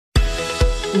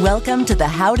Welcome to the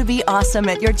How to Be Awesome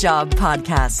at Your Job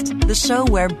podcast, the show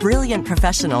where brilliant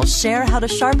professionals share how to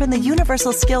sharpen the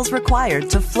universal skills required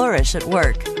to flourish at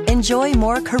work. Enjoy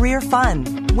more career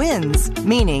fun, wins,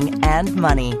 meaning, and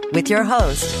money with your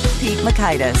host, Pete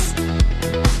Mockaitis.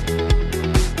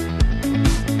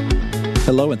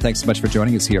 Hello, and thanks so much for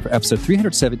joining us here for episode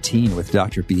 317 with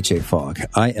Dr. BJ Fogg.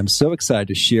 I am so excited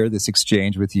to share this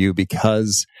exchange with you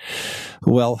because,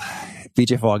 well,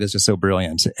 BJ Fogg is just so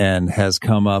brilliant and has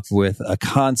come up with a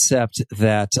concept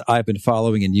that I've been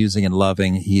following and using and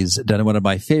loving. He's done one of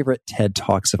my favorite TED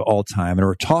Talks of all time, and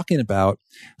we're talking about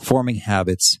forming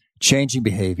habits, changing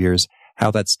behaviors,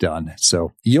 how that's done.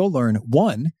 So you'll learn,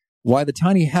 1, why the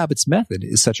Tiny Habits method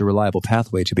is such a reliable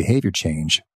pathway to behavior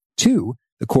change. 2,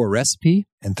 the core recipe,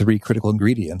 and 3 critical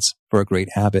ingredients for a great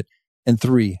habit, and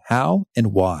 3, how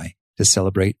and why to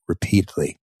celebrate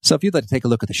repeatedly. So if you'd like to take a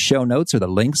look at the show notes or the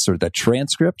links or the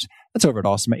transcript, that's over at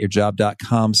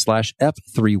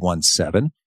awesomeatyourjob.com/F317.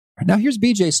 Now here's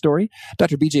BJ's story.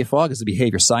 Dr. BJ Fogg is a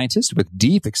behavior scientist with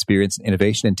deep experience in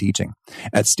innovation and teaching.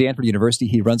 At Stanford University,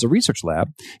 he runs a research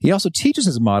lab. He also teaches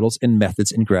his models and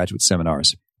methods in graduate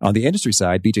seminars. On the industry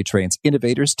side, BJ trains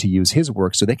innovators to use his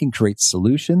work so they can create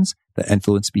solutions that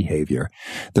influence behavior.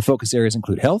 The focus areas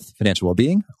include health, financial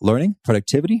well-being, learning,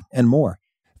 productivity, and more.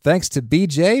 Thanks to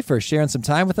BJ for sharing some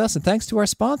time with us, and thanks to our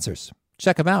sponsors.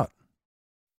 Check them out.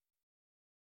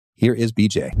 Here is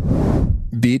BJ.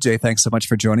 BJ, thanks so much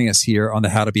for joining us here on the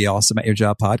How to Be Awesome at Your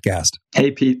Job podcast. Hey,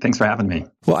 Pete. Thanks for having me.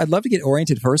 Well, I'd love to get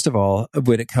oriented, first of all,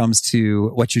 when it comes to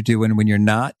what you're doing when you're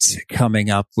not coming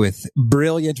up with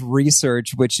brilliant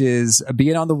research, which is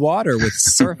being on the water with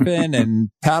surfing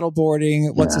and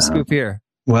paddleboarding. What's the scoop here?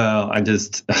 Well, I'm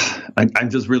just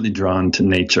really drawn to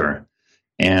nature.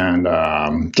 And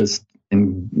just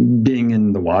being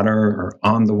in the water or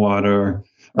on the water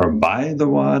or by the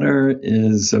water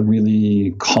is a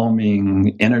really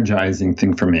calming, energizing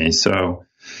thing for me. So,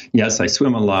 yes, I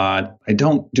swim a lot. I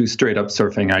don't do straight up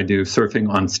surfing. I do surfing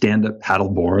on stand-up paddle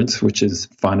boards, which is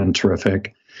fun and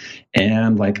terrific.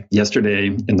 And like yesterday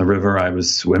in the river, I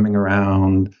was swimming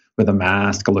around with a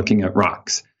mask looking at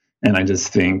rocks. And I just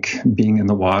think being in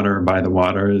the water, by the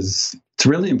water, it's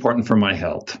really important for my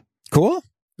health. Cool.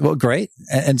 Well, great.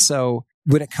 And so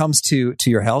when it comes to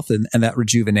your health and that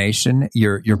rejuvenation,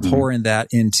 you're pouring that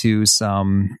into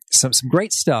some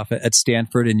great stuff at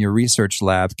Stanford in your research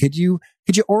lab. Could you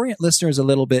orient listeners a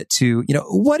little bit to,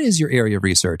 what is your area of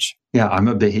research? Yeah, I'm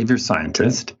a behavior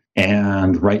scientist.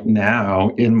 And right now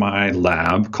in my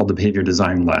lab called the Behavior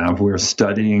Design Lab, we're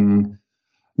studying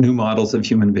new models of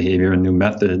human behavior and new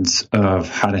methods of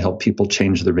how to help people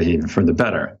change their behavior for the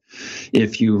better.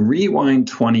 If you rewind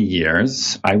 20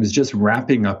 years, I was just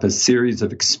wrapping up a series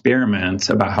of experiments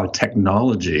about how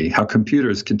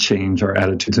computers could change our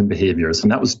attitudes and behaviors.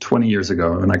 And that was 20 years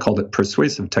ago, and I called it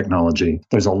persuasive technology.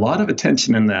 There's a lot of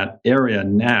attention in that area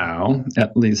now,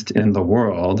 at least in the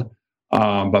world.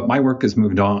 But my work has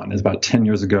moved on. It's about 10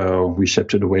 years ago, we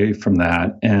shifted away from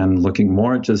that and looking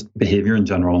more at just behavior in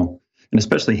general, and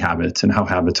especially habits and how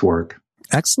habits work.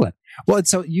 Excellent. Well, and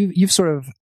so you've sort of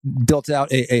built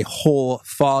out a whole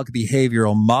Fogg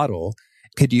behavioral model.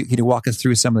 Could you walk us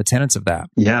through some of the tenets of that?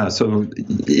 Yeah. So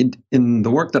in the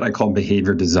work that I call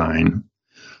behavior design,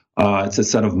 it's a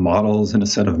set of models and a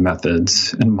set of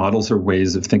methods. And models are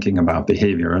ways of thinking about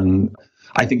behavior. And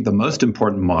I think the most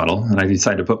important model, and I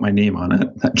decided to put my name on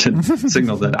it, that should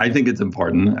signal that I think it's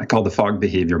important, I call the Fogg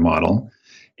behavior model.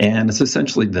 And it's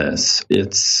essentially this.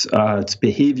 It's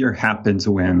behavior happens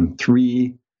when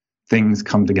 3 things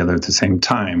come together at the same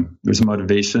time. There's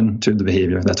motivation to the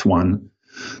behavior. That's one.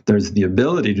 There's the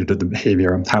ability to do the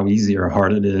behavior, how easy or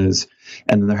hard it is.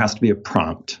 And then there has to be a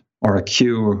prompt or a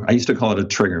cue. I used to call it a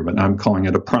trigger, but now I'm calling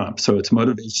it a prompt. So it's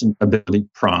motivation, ability,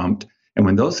 prompt. And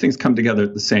when those things come together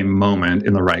at the same moment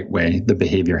in the right way, the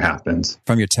behavior happens.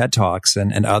 From your TED Talks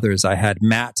and others, I had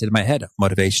MAT in my head,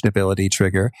 motivation, ability,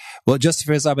 trigger. Well, just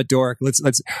because I'm a dork,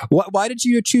 why did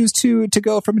you choose to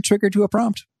go from a trigger to a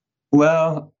prompt?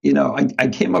 Well, I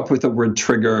came up with the word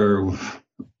trigger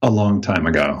a long time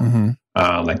ago,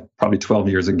 like probably 12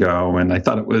 years ago. And I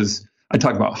thought I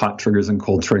talk about hot triggers and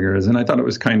cold triggers, and I thought it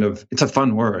was it's a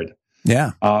fun word.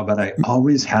 Yeah. But I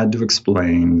always had to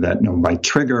explain that by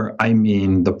trigger, I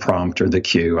mean the prompt or the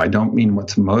cue. I don't mean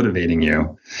what's motivating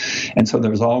you. And so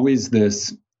there was always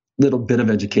this little bit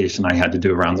of education I had to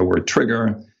do around the word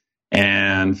trigger.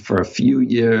 And for a few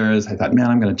years, I thought,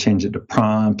 I'm going to change it to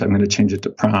prompt.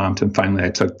 And finally,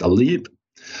 I took the leap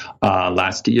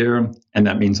last year. And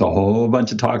that means a whole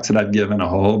bunch of talks that I've given, a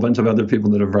whole bunch of other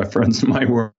people that have referenced my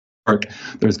work. work,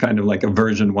 there's kind of like a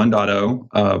version 1.0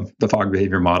 of the Fogg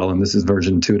behavior model, and this is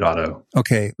version 2.0.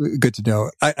 Okay, good to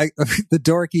know. The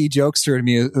dorky jokester in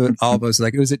me almost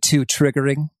like, was it too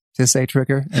triggering to say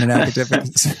trigger in an academic?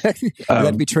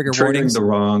 That'd be trigger warnings.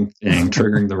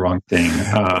 Triggering the wrong thing.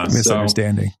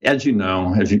 Misunderstanding. So, as you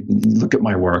know, if you look at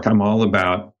my work, I'm all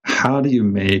about how do you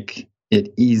make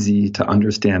it easy to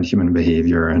understand human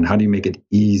behavior, and how do you make it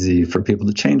easy for people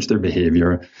to change their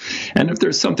behavior? And if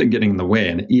there's something getting in the way,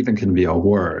 and it even can be a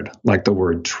word like the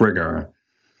word trigger,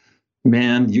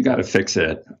 man, you got to fix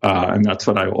it. And that's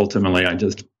what I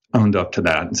just owned up to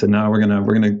that and said, no, we're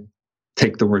gonna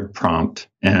take the word prompt,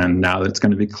 and now it's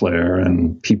going to be clear,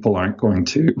 and people aren't going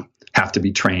to have to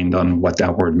be trained on what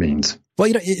that word means.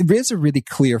 Well, it is a really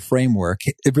clear framework.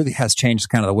 It really has changed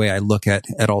kind of the way I look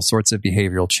at all sorts of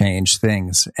behavioral change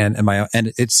things, and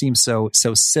it seems so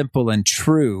simple and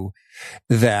true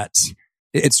that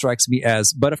it strikes me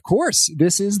as. But of course,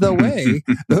 this is the way.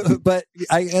 But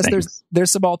I guess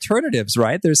there's some alternatives,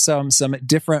 right? There's some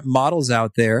different models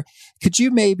out there. Could you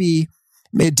maybe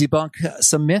debunk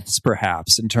some myths,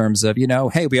 perhaps, in terms of,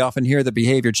 hey, we often hear that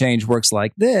behavior change works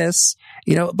like this,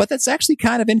 but that's actually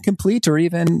kind of incomplete or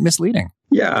even misleading.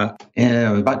 Yeah.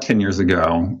 About 10 years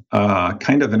ago,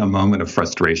 kind of in a moment of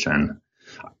frustration.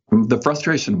 The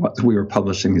frustration was we were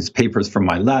publishing these papers from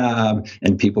my lab,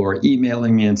 and people were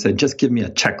emailing me and said, just give me a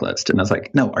checklist. And I was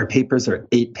like, no, our papers are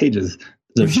 8 pages.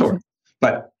 They're short.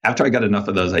 But after I got enough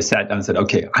of those, I sat down and said,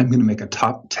 okay, I'm going to make a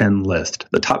top 10 list,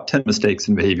 the top 10 mistakes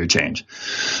in behavior change.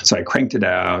 So I cranked it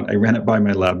out. I ran it by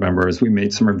my lab members. We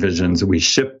made some revisions. We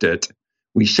shipped it.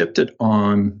 We shipped it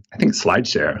on, I think,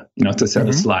 SlideShare. It's a set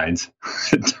of slides.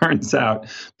 It turns out,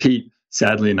 Pete,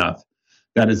 sadly enough,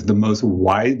 that is the most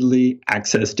widely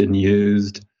accessed and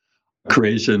used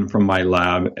creation from my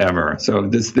lab ever. So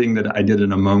this thing that I did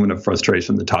in a moment of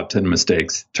frustration, the top 10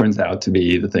 mistakes, turns out to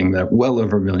be the thing that well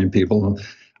over 1 million people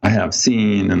I have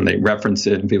seen, and they reference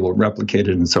it, and people replicate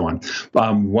it, and so on.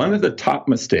 One of the top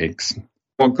mistakes,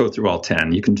 won't go through all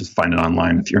 10. You can just find it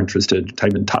online if you're interested.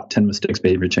 Type in top 10 mistakes,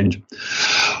 behavior change.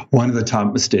 One of the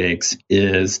top mistakes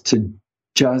is to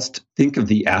just think of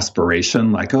the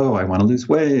aspiration like, oh, I want to lose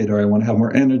weight, or I want to have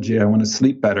more energy, I want to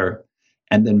sleep better,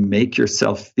 and then make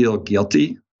yourself feel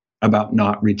guilty about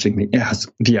not reaching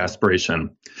the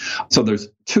aspiration. So there's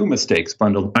 2 mistakes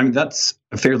bundled. I mean, that's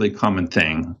a fairly common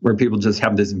thing where people just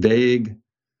have this vague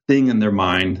thing in their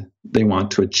mind they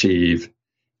want to achieve,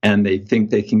 and they think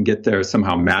they can get there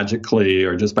somehow magically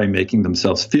or just by making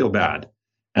themselves feel bad.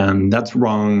 And that's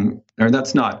wrong, or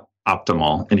that's not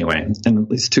optimal anyway, in at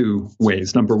least 2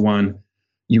 ways. Number one,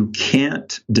 you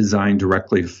can't design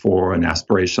directly for an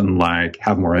aspiration like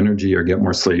have more energy or get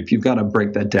more sleep. You've got to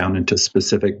break that down into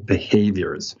specific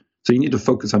behaviors. So you need to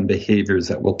focus on behaviors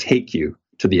that will take you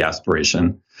to the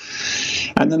aspiration.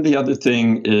 And then the other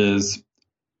thing is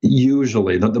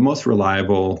usually the most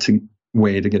reliable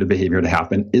way to get a behavior to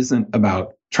happen isn't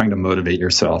about trying to motivate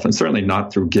yourself, and certainly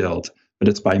not through guilt, but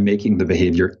it's by making the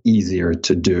behavior easier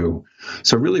to do.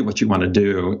 So really what you want to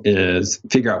do is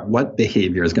figure out what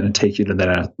behavior is going to take you to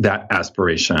that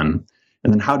aspiration,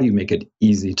 and then how do you make it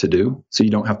easy to do so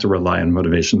you don't have to rely on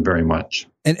motivation very much.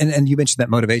 And you mentioned that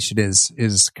motivation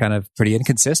is kind of pretty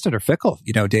inconsistent or fickle,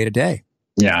 day to day.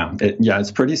 Yeah,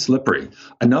 it's pretty slippery.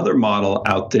 Another model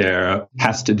out there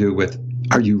has to do with,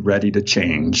 are you ready to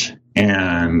change?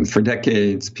 And for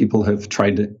decades, people have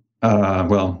tried to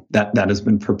that has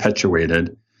been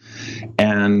perpetuated.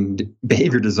 And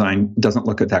behavior design doesn't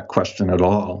look at that question at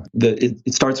all.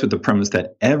 It starts with the premise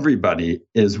that everybody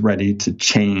is ready to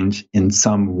change in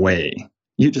some way.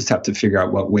 You just have to figure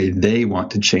out what way they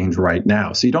want to change right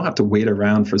now. So you don't have to wait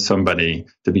around for somebody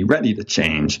to be ready to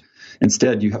change.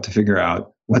 Instead, you have to figure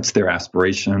out what's their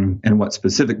aspiration and what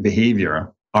specific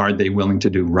behavior are they willing to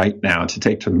do right now to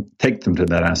take them to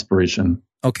that aspiration.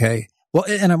 Okay. Well,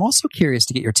 and I'm also curious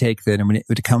to get your take then when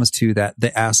it comes to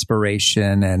the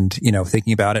aspiration and,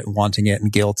 thinking about it and wanting it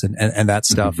and guilt and that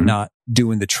stuff, not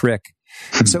doing the trick.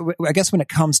 So I guess when it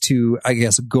comes to,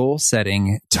 goal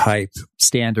setting type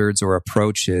standards or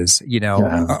approaches,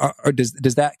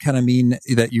 does that kind of mean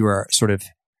that you are sort of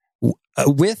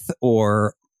with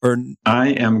or I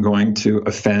am going to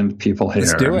offend people here.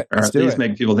 Let's do it. Or at least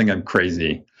make people think I'm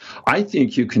crazy. I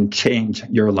think you can change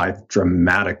your life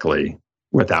dramatically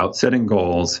without setting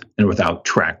goals and without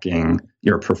tracking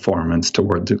your performance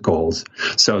toward the goals.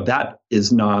 So that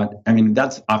is not,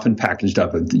 that's often packaged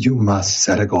up with you must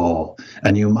set a goal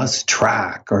and you must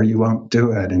track or you won't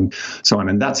do it and so on.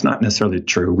 And that's not necessarily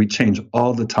true. We change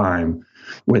all the time.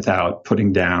 without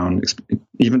putting down,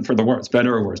 even for the worse,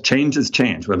 better or worse. Change is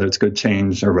change, whether it's good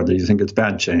change or whether you think it's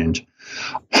bad change.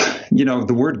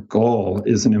 The word goal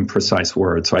is an imprecise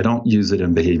word, so I don't use it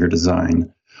in behavior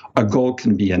design. A goal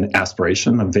can be an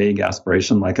aspiration, a vague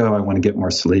aspiration, like, oh, I want to get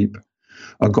more sleep.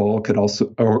 A goal could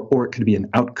also, or it could be an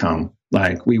outcome,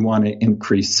 like we want to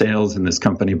increase sales in this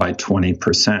company by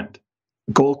 20%.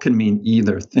 Goal can mean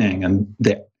either thing, and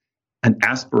an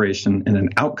aspiration and an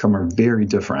outcome are very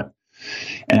different.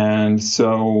 And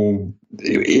so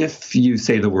if you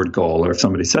say the word goal, or if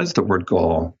somebody says the word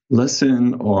goal,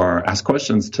 listen or ask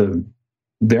questions to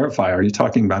verify, are you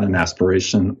talking about an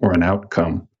aspiration or an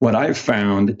outcome? What I've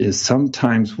found is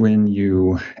sometimes when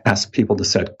you ask people to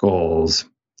set goals,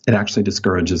 it actually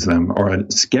discourages them or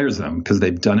it scares them because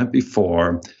they've done it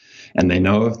before. And they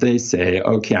know if they say,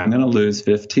 okay, I'm going to lose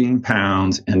 15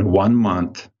 pounds in 1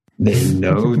 month, they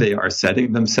know they are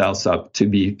setting themselves up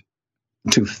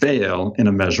to fail in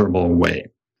a measurable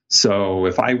way. So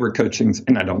if I were coaching,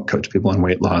 and I don't coach people in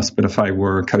weight loss, but if I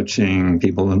were coaching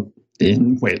people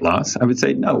in weight loss, I would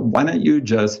say, no, why don't you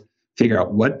just figure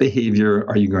out what behavior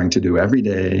are you going to do every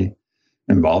day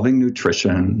involving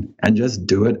nutrition, and just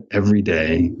do it every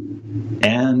day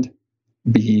and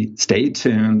stay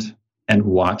tuned and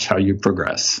watch how you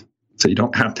progress. So you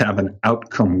don't have to have an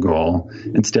outcome goal.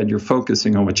 Instead, you're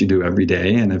focusing on what you do every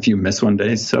day. And if you miss one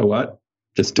day, so what?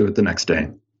 Just do it the next day.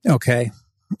 Okay.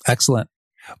 Excellent.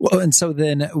 Well, and so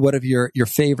then what of your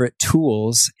favorite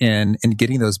tools in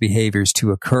getting those behaviors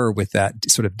to occur with that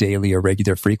sort of daily or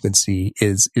regular frequency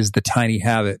is the tiny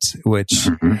habits, which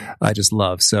I just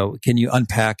love. So can you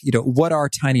unpack, what are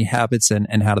tiny habits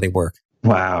and how do they work?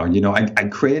 Wow. I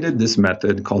created this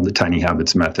method called the Tiny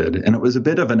Habits Method, and it was a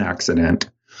bit of an accident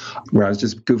where I was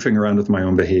just goofing around with my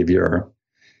own behavior.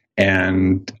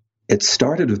 And it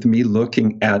started with me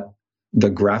looking at the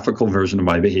graphical version of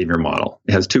my behavior model.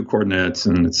 It has 2 coordinates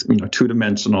and it's,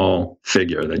 two-dimensional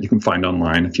figure that you can find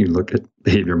online if you look at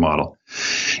behavior model.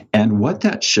 And what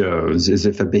that shows is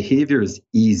if a behavior is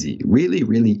easy, really,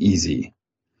 really easy,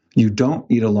 you don't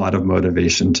need a lot of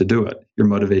motivation to do it. Your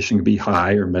motivation could be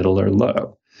high or middle or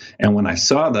low. And when I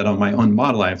saw that on my own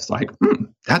model, I was like,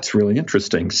 that's really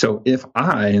interesting. So if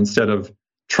instead of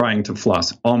trying to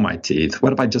floss all my teeth,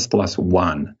 what if I just floss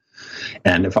one?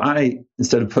 And if I,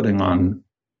 instead of putting on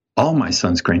all my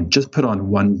sunscreen, just put on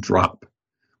 1 drop,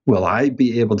 will I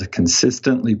be able to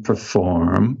consistently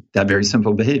perform that very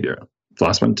simple behavior?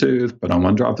 Floss 1 tooth, put on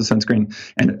 1 drop of sunscreen.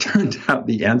 And it turned out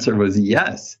the answer was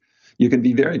yes. You can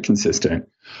be very consistent.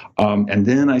 And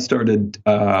then I started,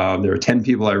 there were 10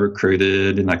 people I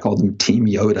recruited, and I called them Team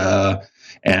Yoda,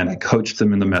 and I coached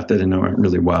them in the method, and it went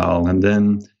really well. And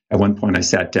then at one point, I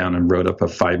sat down and wrote up a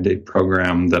 5-day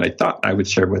program that I thought I would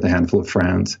share with a handful of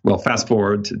friends. Well, fast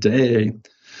forward today,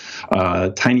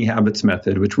 Tiny Habits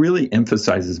Method, which really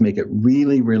emphasizes make it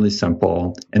really, really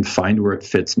simple and find where it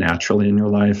fits naturally in your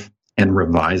life and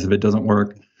revise if it doesn't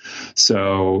work.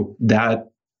 So that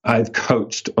I've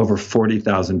coached over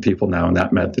 40,000 people now in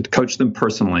that method, coached them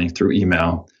personally through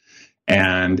email.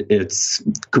 And it's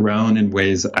grown in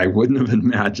ways I wouldn't have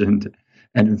imagined.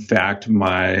 And in fact,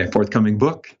 my forthcoming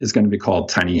book is going to be called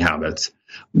Tiny Habits.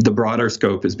 The broader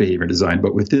scope is behavior design,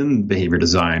 but within behavior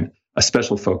design, a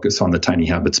special focus on the Tiny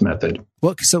Habits Method.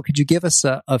 Well, so could you give us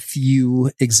a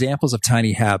few examples of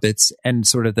tiny habits and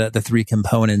sort of the 3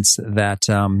 components that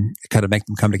kind of make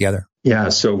them come together? Yeah,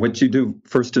 so what you do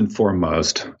first and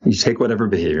foremost, you take whatever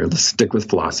behavior, let's stick with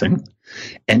flossing,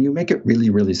 and you make it really,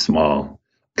 really small.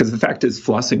 Because the fact is,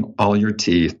 flossing all your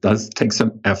teeth does take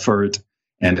some effort.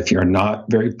 And if you're not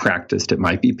very practiced, it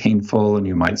might be painful and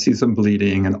you might see some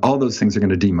bleeding, and all those things are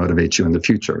going to demotivate you in the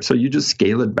future. So you just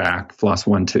scale it back, floss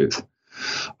 1 tooth.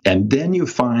 And then you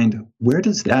find, where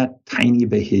does that tiny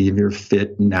behavior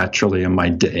fit naturally in my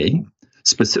day?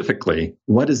 Specifically,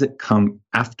 what does it come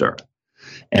after?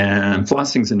 And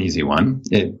flossing's an easy one.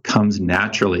 It comes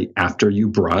naturally after you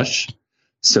brush.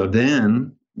 So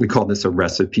then we call this a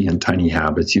recipe in Tiny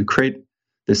Habits. You create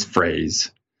this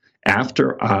phrase,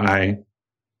 after I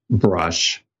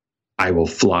brush, I will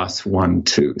floss 1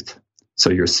 tooth. So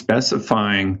you're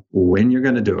specifying when you're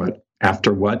going to do it,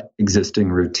 after what existing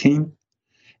routine,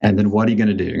 and then what are you going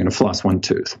to do? You're going to floss 1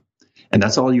 tooth. And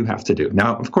that's all you have to do.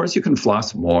 Now, of course, you can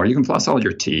floss more. You can floss all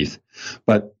your teeth,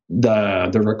 but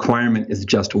the requirement is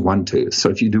just 1 tooth. So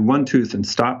if you do 1 tooth and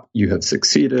stop, you have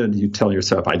succeeded. You tell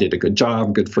yourself, I did a good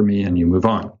job, good for me, and you move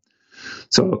on.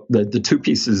 So the 2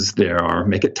 pieces there are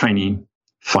make it tiny,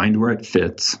 find where it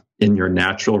fits in your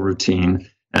natural routine.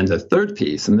 And the 3rd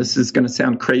piece, and this is going to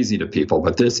sound crazy to people,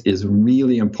 but this is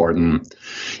really important,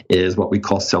 is what we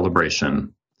call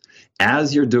celebration.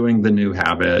 As you're doing the new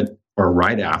habit or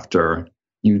right after,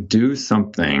 you do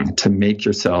something to make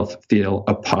yourself feel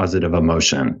a positive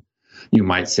emotion. You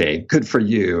might say, good for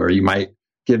you, or you might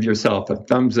give yourself a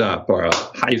thumbs up or a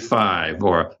high five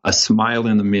or a smile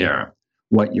in the mirror.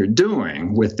 What you're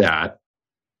doing with that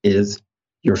is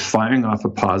you're firing off a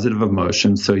positive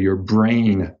emotion, so your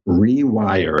brain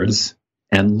rewires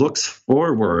and looks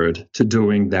forward to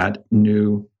doing that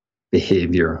new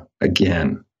behavior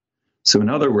again. So in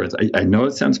other words, I know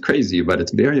it sounds crazy, but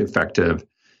it's very effective.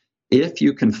 If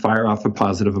you can fire off a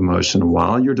positive emotion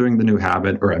while you're doing the new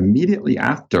habit or immediately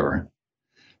after,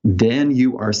 then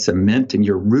you are cementing,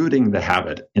 you're rooting the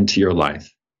habit into your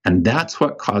life. And that's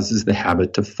what causes the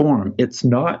habit to form. It's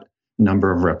not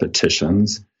number of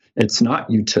repetitions. It's not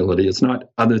utility. It's not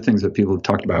other things that people have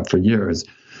talked about for years.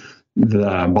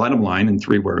 The bottom line in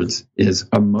 3 words is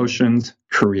emotions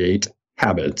create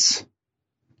habits.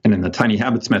 And in the Tiny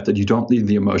Habits method, you don't leave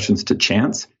the emotions to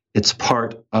chance. It's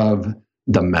part of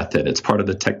the method. It's part of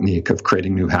the technique of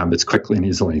creating new habits quickly and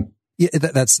easily. Yeah,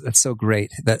 that's so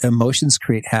great. That emotions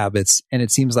create habits. And it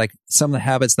seems like some of the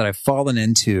habits that I've fallen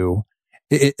into,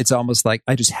 it's almost like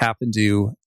I just happen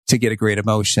to get a great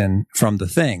emotion from the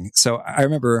thing. So I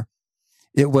remember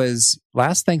it was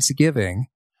last Thanksgiving.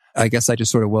 I guess I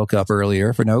just sort of woke up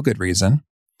earlier for no good reason.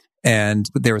 And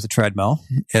there was a treadmill.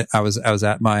 I was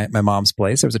at my mom's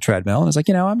place. There was a treadmill. And I was like,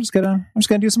 I'm just gonna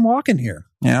do some walking here.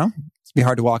 It's be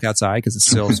hard to walk outside because it's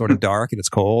still sort of dark and it's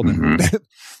cold. And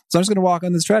so I'm just going to walk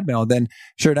on this treadmill. And then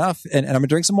sure enough, and I'm going to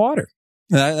drink some water.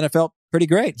 And I felt pretty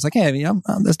great. It's like, hey,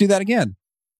 let's do that again.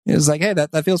 It was like, hey,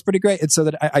 that feels pretty great. And so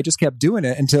that I just kept doing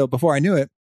it until before I knew it,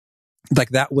 like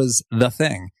that was the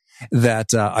thing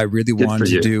that I really wanted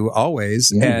to do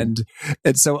always. And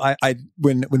so I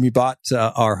when we bought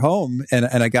our home and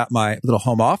I got my little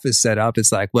home office set up,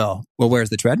 it's like, well, where's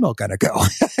the treadmill going to go?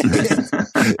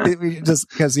 Just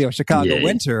because, Chicago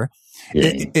winter,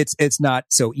 it's not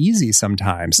so easy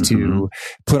sometimes to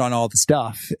put on all the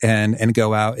stuff and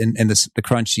go out in the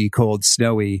crunchy, cold,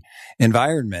 snowy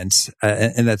environment.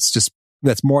 And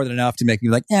that's more than enough to make me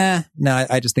like, no,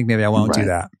 I just think maybe I won't do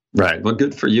that. Right. Well,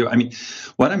 good for you. I mean,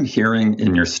 what I'm hearing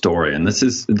in your story, and this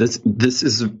is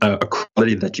a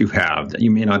quality that you have that you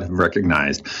may not have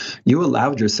recognized. You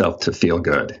allowed yourself to feel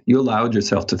good. You allowed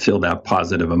yourself to feel that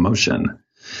positive emotion.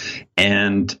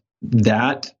 And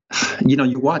that,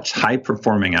 you watch high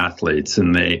performing athletes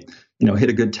and they, hit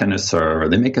a good tennis serve or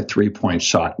they make a 3-point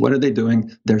shot. What are they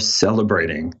doing? They're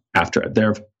celebrating after it.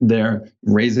 They're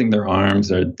raising their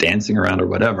arms or dancing around or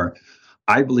whatever.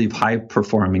 I believe high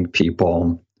performing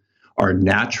people are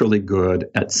naturally good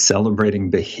at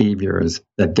celebrating behaviors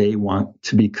that they want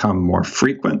to become more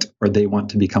frequent or they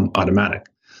want to become automatic.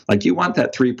 Like you want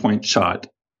that 3-point shot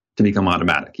to become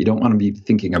automatic. You don't want to be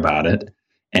thinking about it.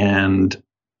 And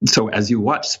so as you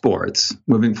watch sports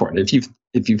moving forward, if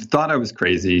you've thought I was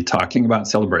crazy talking about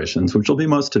celebrations, which will be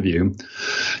most of you,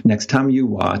 next time you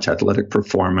watch athletic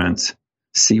performance,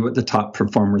 see what the top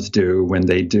performers do when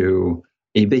they do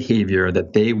a behavior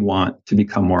that they want to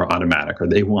become more automatic or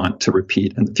they want to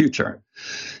repeat in the future.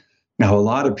 Now, a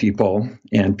lot of people,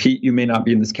 and Pete, you may not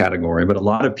be in this category, but a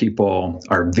lot of people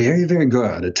are very, very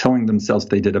good at telling themselves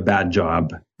they did a bad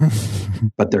job,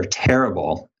 but they're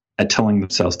terrible at telling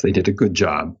themselves they did a good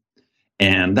job.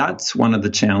 And that's one of the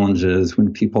challenges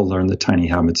when people learn the Tiny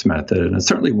Habits method. And it's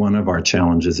certainly one of our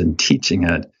challenges in teaching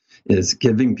it is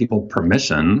giving people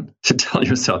permission to tell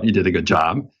yourself you did a good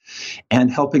job and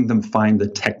helping them find the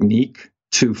technique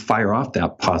to fire off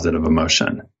that positive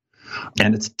emotion.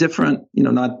 And it's different,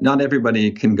 not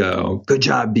everybody can go, good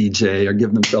job, BJ, or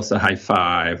give themselves a high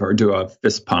five or do a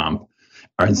fist pump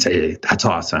and say, that's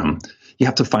awesome. You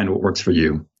have to find what works for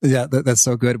you. Yeah, that's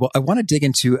so good. Well, I want to dig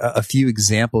into a few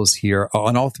examples here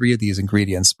on all 3 of these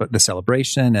ingredients, but the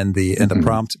celebration and the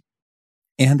prompt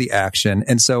and the action.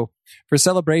 And so for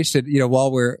celebration,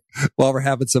 while we're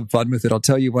having some fun with it, I'll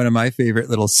tell you one of my favorite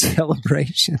little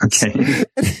celebrations. Okay.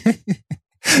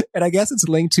 And I guess it's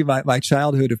linked to my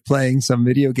childhood of playing some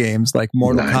video games like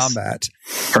Mortal Kombat.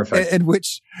 Perfect. In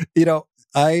which, and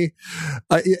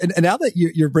now that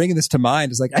you're bringing this to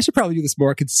mind, it's like, I should probably do this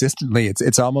more consistently.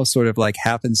 It's almost sort of like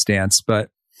happenstance, but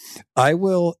I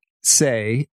will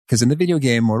say, because in the video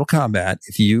game Mortal Kombat,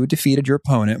 if you defeated your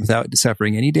opponent without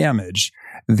suffering any damage,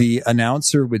 the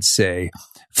announcer would say,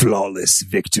 flawless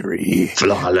victory.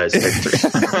 Flawless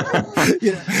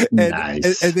victory.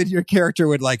 Nice. And then your character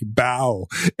would like bow.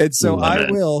 And so I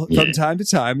will, from time to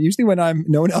time, usually when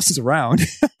no one else is around,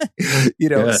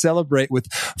 celebrate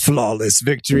with flawless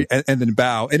victory and then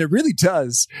bow. And it really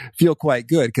does feel quite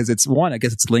good because it's one, I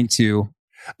guess it's linked to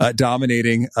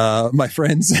dominating my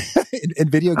friends in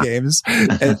video games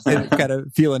and kind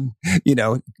of feeling,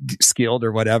 skilled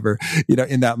or whatever,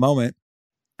 in that moment.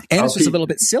 And it's just a little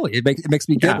bit silly. It makes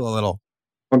me giggle a little.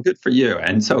 Well, good for you.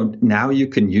 And so now you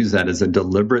can use that as a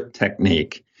deliberate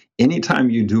technique. Anytime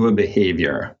you do a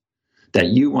behavior that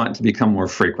you want to become more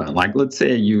frequent, like let's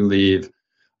say you leave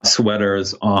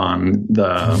sweaters on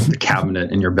the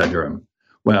cabinet in your bedroom.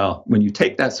 Well, when you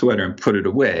take that sweater and put it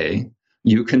away,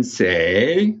 you can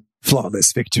say,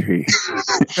 flawless victory.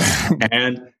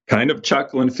 And kind of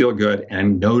chuckle and feel good.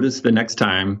 And notice the next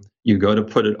time you go to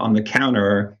put it on the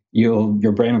counter,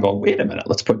 your brain will go, wait a minute,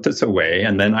 let's put this away.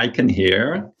 And then I can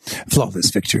hear flawless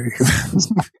victory.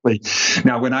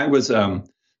 Now, when I was,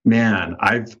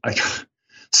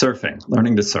 surfing,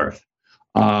 learning to surf.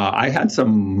 I had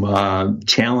some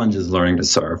challenges learning to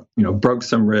surf, broke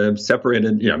some ribs,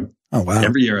 separated, Oh, wow.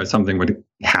 Every year something would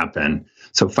happen.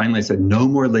 So finally I said, no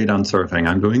more late on surfing.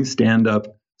 I'm doing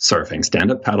stand-up surfing,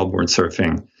 stand-up paddleboard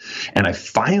surfing. And I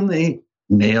finally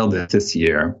nailed it this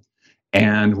year.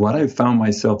 And what I found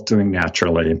myself doing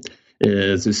naturally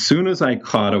is as soon as I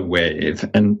caught a wave,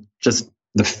 and just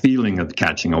the feeling of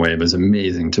catching a wave is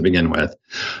amazing to begin with,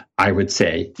 I would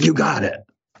say, you got it,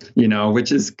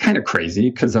 which is kind of crazy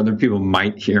because other people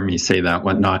might hear me say that,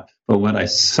 whatnot. But what I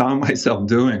saw myself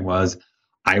doing was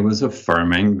I was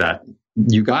affirming that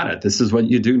you got it. This is what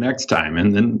you do next time.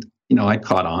 And then, I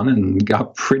caught on and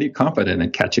got pretty confident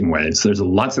at catching waves. There's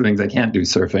lots of things I can't do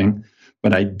surfing,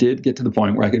 but I did get to the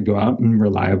point where I could go out and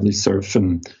reliably surf.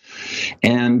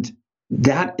 And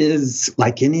that is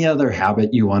like any other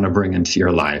habit you want to bring into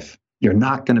your life. You're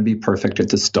not going to be perfect at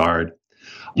the start.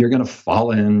 You're going to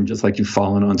fall in just like you've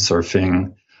fallen on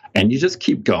surfing. And you just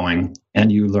keep going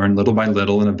and you learn little by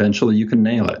little and eventually you can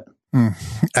nail it.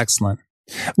 Excellent.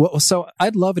 Well, so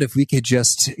I'd love it if we could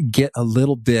just get a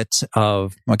little bit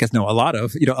of, a lot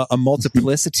of, a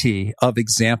multiplicity of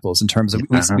examples in terms of,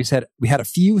 we had a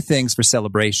few things for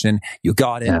celebration. You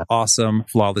got it. Awesome.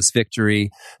 Flawless victory.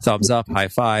 Thumbs up. High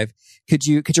five. Could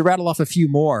you rattle off a few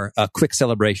more quick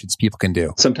celebrations people can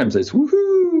do? Sometimes it's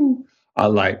woohoo.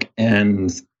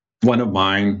 And one of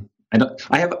mine,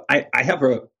 I have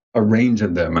a range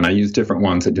of them, and I use different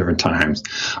ones at different times.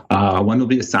 One will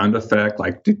be a sound effect,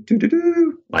 like do do do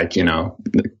do, like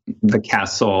the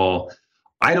castle.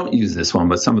 I don't use this one,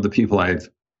 but some of the people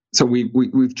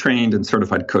we've trained and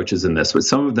certified coaches in this. But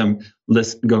some of them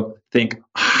think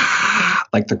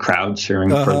like the crowd cheering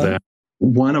for them.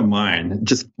 One of mine,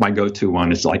 just my go-to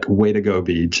one, is like "Way to go,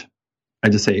 Beach." I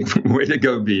just say "Way to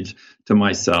go, Beach" to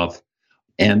myself,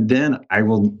 and then I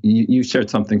will. You shared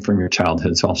something from your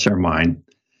childhood, so I'll share mine.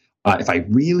 If I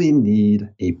really need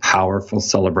a powerful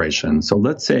celebration, so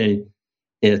let's say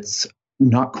it's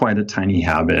not quite a tiny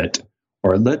habit,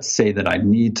 or let's say that I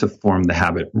need to form the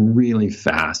habit really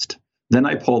fast, then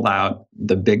I pull out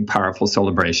the big, powerful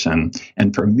celebration.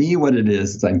 And for me, what it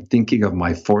is I'm thinking of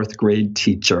my 4th grade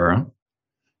teacher,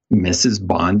 Mrs.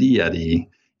 Bondietti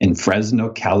in Fresno,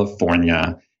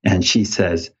 California, and she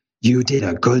says, "You did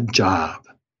a good job."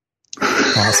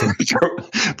 Awesome.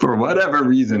 For whatever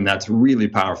reason, that's really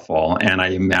powerful. And I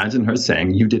imagine her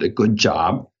saying, "You did a good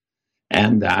job."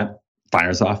 And that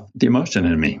fires off the emotion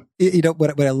in me.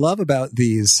 What I love about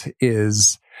these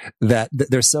is that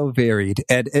they're so varied.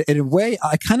 And in a way,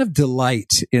 I kind of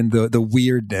delight in the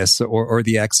weirdness or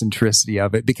the eccentricity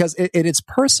of it, because it's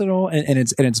personal and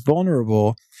it's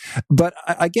vulnerable. But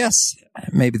I guess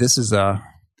maybe this is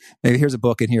maybe here's a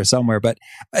book in here somewhere, but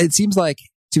it seems like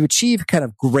to achieve kind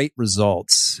of great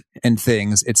results and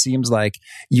things, it seems like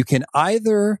you can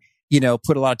either,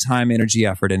 put a lot of time, energy,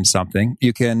 effort into something.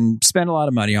 You can spend a lot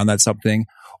of money on that something,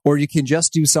 or you can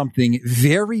just do something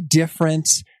very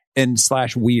different and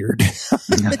 / weird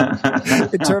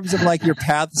in terms of like your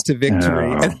paths to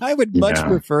victory. And I would much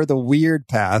prefer the weird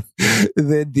path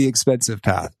than the expensive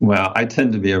path. Well, I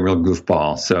tend to be a real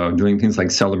goofball. So doing things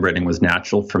like celebrating was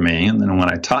natural for me. And then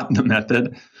when I taught the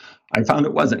method, I found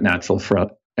it wasn't natural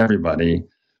for everybody.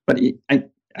 But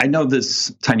I know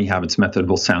this tiny habits method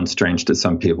will sound strange to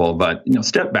some people, but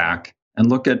step back and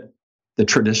look at the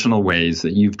traditional ways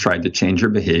that you've tried to change your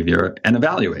behavior and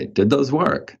evaluate. Did those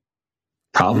work?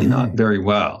 Probably not very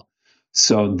well.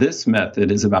 So this method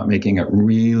is about making it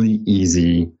really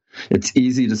easy. It's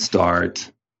easy to start.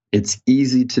 It's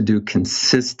easy to do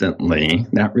consistently.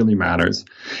 That really matters.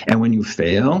 And when you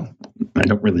fail, I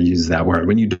don't really use that word.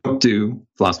 When you don't do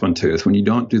floss one tooth, when you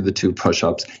don't do the 2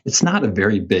 push-ups, it's not a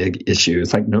very big issue.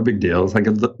 It's like no big deal. It's like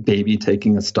a baby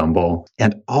taking a stumble.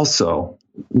 And also,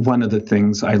 one of the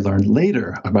things I learned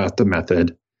later about the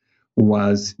method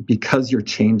was because you're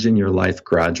changing your life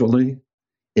gradually,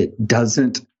 it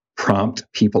doesn't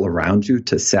prompt people around you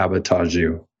to sabotage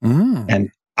you.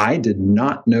 And I did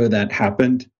not know that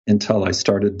happened until I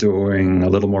started doing a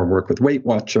little more work with Weight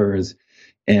Watchers.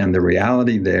 And the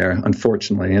reality there,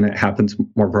 unfortunately, and it happens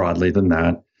more broadly than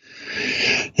that,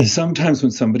 is sometimes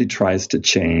when somebody tries to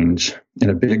change in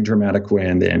a big dramatic way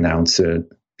and they announce it,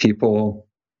 people,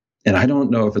 and I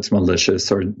don't know if it's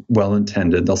malicious or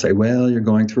well-intended, they'll say, well, you're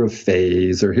going through a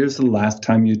phase, or here's the last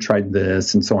time you tried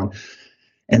this, and so on.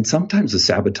 And sometimes the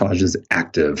sabotage is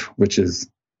active, which is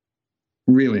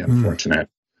really unfortunate.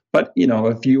 But,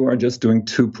 if you are just doing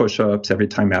 2 push-ups every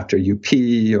time after you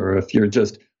pee, or if you're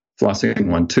just flossing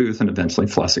one tooth and eventually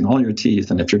flossing all your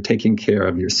teeth, and if you're taking care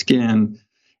of your skin,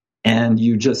 and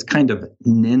you just kind of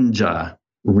ninja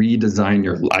redesign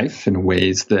your life in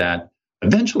ways that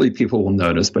eventually people will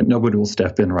notice, but nobody will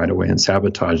step in right away and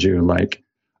sabotage you. Like,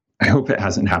 I hope it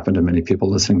hasn't happened to many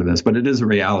people listening to this, but it is a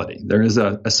reality. There is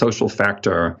a social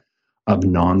factor of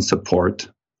non-support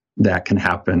that can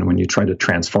happen when you try to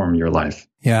transform your life.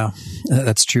 Yeah,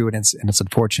 that's true, and it's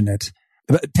unfortunate.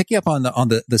 But picking up on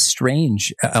the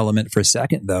strange element for a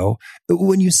second, though,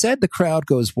 when you said the crowd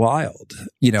goes wild,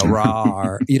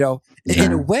 raw,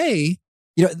 in a way,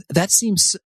 that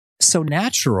seems so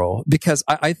natural, because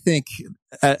I think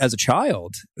as a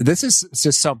child, this is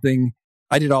just something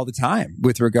I did all the time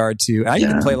with regard to, I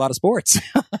even play a lot of sports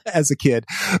as a kid,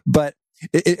 but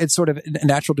it's sort of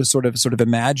natural to sort of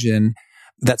imagine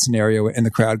that scenario in the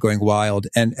crowd going wild.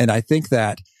 And I think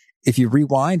that if you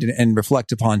rewind and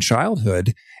reflect upon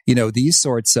childhood, these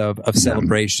sorts of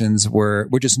celebrations were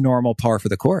just normal, par for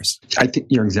the course. I think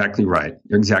you're exactly right.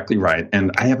 You're exactly right.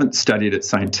 And I haven't studied it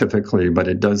scientifically, but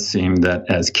it does seem that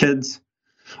as kids,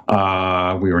 we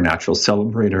were natural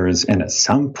celebrators. And at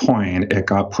some point, it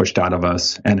got pushed out of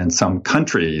us. And in some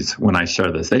countries, when I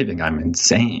share this, they think I'm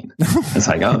insane. It's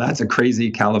like, oh, that's a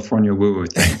crazy California woo-woo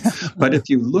thing. But if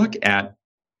you look at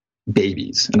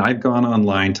babies, and I've gone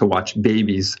online to watch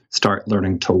babies start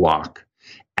learning to walk.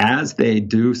 As they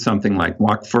do something like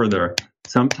walk further,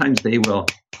 sometimes they will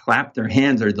clap their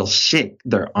hands or they'll shake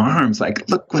their arms like,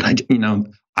 look what I do.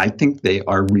 I think they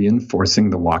are reinforcing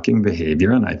the walking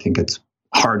behavior, and I think it's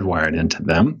hardwired into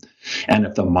them. And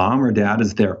if the mom or dad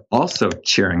is there also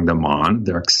cheering them on,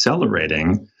 they're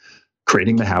accelerating,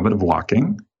 creating the habit of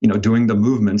walking, doing the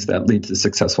movements that lead to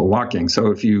successful walking.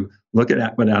 So if you look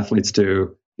at what athletes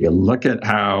do, you look at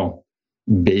how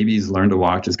babies learn to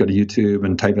walk, just go to YouTube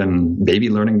and type in baby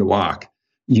learning to walk.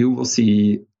 You will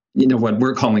see, what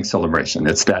we're calling celebration.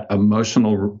 It's that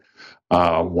emotional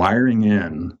wiring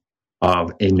in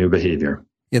of a new behavior.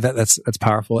 Yeah, that's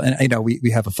powerful. And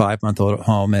we have a 5-month-old at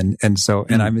home, and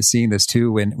I'm seeing this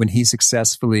too when he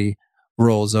successfully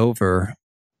rolls over,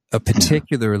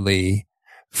 particularly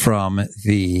from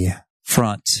the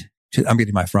front. I'm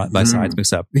getting my sides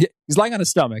mixed up. He's lying on his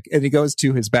stomach and he goes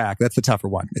to his back. That's the tougher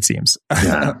one, it seems.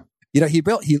 Yeah.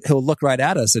 He'll look right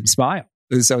at us and smile.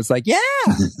 So it's like,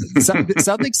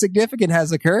 something significant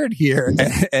has occurred here,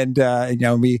 and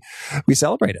we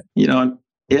celebrate it.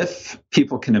 If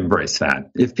people can embrace that,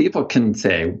 if people can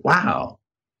say, wow,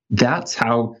 that's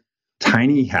how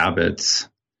tiny habits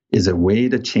is a way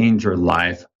to change your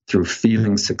life through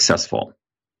feeling successful.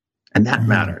 And that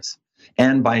matters.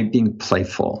 And by being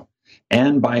playful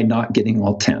and by not getting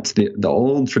all tense. The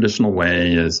old traditional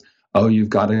way is, you've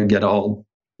got to get all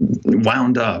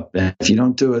wound up. And if you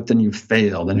don't do it, then you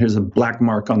failed. And here's a black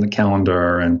mark on the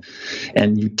calendar. And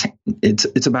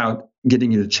it's about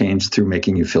getting you to change through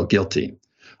making you feel guilty.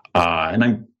 And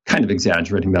I'm kind of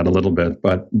exaggerating that a little bit,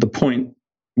 but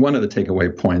one of the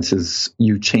takeaway points is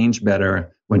you change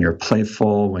better when you're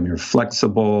playful, when you're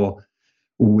flexible,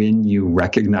 when you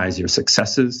recognize your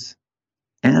successes,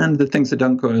 and the things that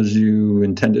don't go as you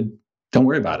intended, don't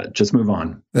worry about it. Just move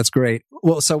on. That's great.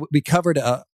 Well, so we covered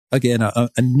a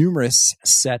numerous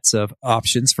sets of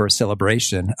options for a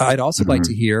celebration. I'd also like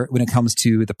to hear when it comes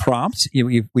to the prompt.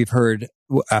 We've heard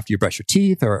after you brush your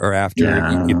teeth or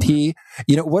after you pee.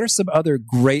 What are some other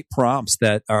great prompts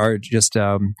that are just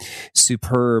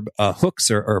superb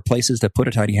hooks or places to put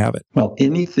a tiny habit? Well,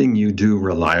 anything you do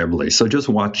reliably. So just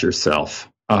watch yourself.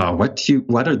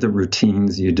 What are the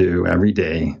routines you do every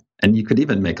day? And you could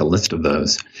even make a list of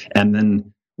those. And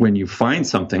then when you find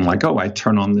something like, I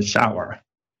turn on the shower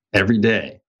every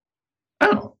day.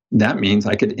 That means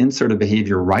I could insert a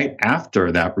behavior right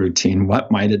after that routine.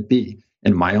 What might it be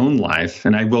in my own life?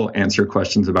 And I will answer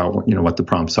questions about, what the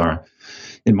prompts are.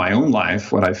 In my own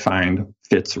life, what I find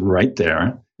fits right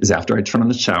there is after I turn on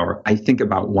the shower, I think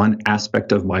about one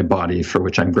aspect of my body for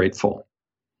which I'm grateful.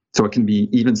 So it can be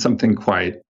even something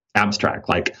quite abstract,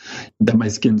 like that my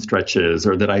skin stretches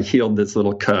or that I healed this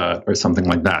little cut or something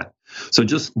like that. So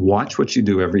just watch what you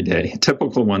do every day.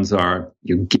 Typical ones are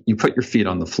you put your feet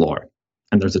on the floor,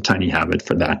 and there's a tiny habit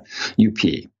for that. You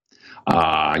pee.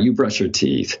 You brush your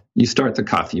teeth. You start the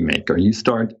coffee maker. You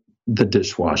start the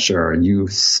dishwasher.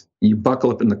 You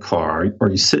buckle up in the car, or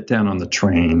you sit down on the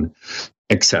train,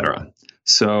 etc.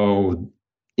 So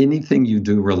anything you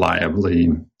do reliably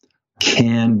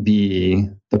can be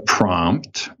the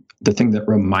prompt, the thing that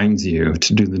reminds you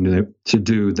to do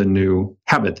the new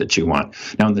habit that you want.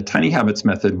 Now, in the Tiny Habits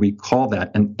method, we call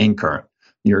that an anchor.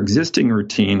 Your existing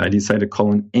routine, I decided to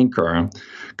call an anchor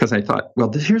because I thought,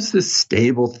 well, here's this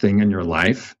stable thing in your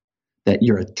life that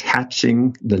you're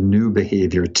attaching the new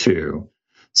behavior to.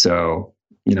 So,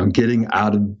 getting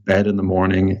out of bed in the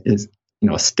morning is,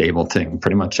 a stable thing.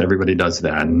 Pretty much everybody does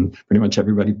that. And pretty much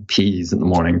everybody pees in the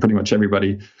morning. Pretty much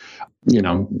everybody,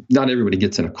 not everybody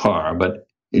gets in a car, but,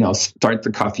 start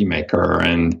the coffee maker,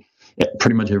 and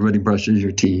pretty much everybody brushes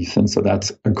your teeth. And so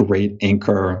that's a great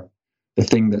anchor, the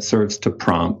thing that serves to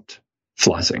prompt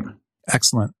flossing.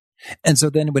 Excellent. And so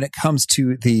then when it comes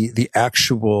to the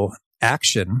actual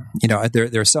action, there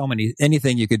are so many,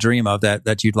 anything you could dream of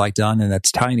that you'd like done, and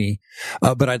that's tiny.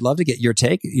 But I'd love to get your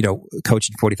take,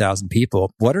 coaching 40,000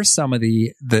 people. What are some of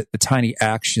the tiny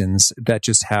actions that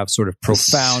just have sort of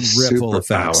profound ripple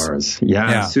effects?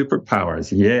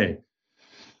 Superpowers. Yay.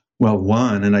 Well,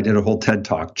 one, and I did a whole TED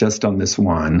talk just on this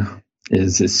one,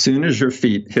 is as soon as your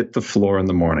feet hit the floor in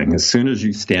the morning, as soon as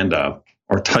you stand up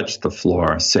or touch the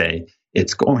floor, say,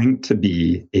 it's going to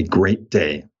be a great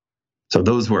day. So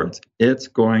those words, it's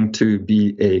going to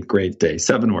be a great day.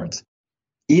 7 words.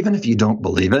 Even if you don't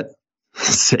believe it,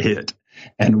 say it.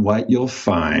 And what you'll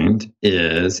find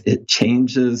is it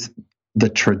changes the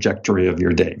trajectory of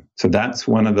your day. So that's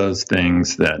one of those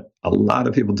things that a lot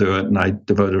of people do it. And I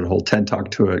devoted a whole TED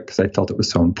talk to it because I felt it was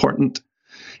so important.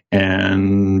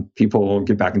 And people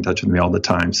get back in touch with me all the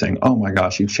time saying, oh my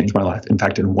gosh, you've changed my life. In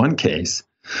fact, in one case,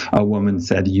 a woman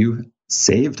said, you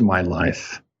saved my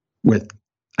life with,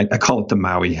 I call it the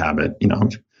Maui habit.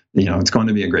 It's going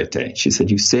to be a great day. She said,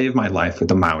 you saved my life with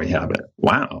the Maui habit.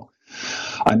 Wow.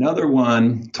 Another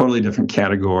one, totally different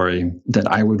category that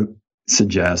I would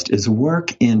suggest is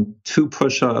work in 2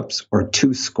 push-ups or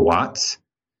 2 squats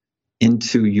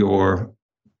into your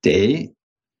day.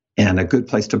 And a good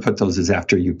place to put those is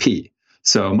after you pee.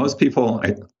 So most people,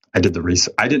 I did the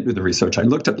research. I didn't do the research. I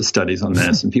looked up the studies on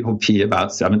this, and people pee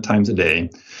about 7 times a day.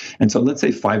 And so let's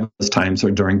say 5 of those times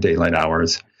are during daylight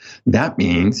hours. That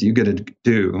means you get to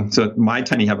do, so my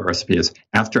tiny habit recipe is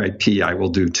after I pee, I will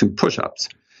do 2 push-ups.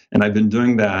 And I've been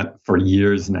doing that for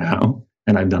years now.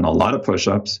 And I've done a lot of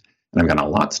push-ups, and I've gotten a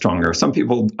lot stronger. Some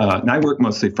people, and I work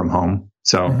mostly from home.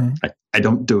 So I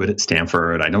don't do it at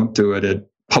Stanford. I don't do it at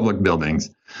public buildings.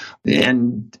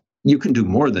 And you can do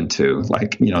more than 2.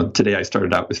 Like, today I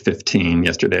started out with 15.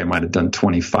 Yesterday I might have done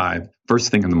 25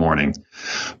 first thing in the morning.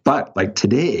 But like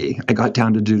today, I got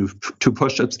down to do 2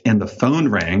 push-ups and the phone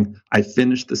rang. I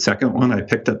finished the second one. I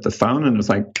picked up the phone and it was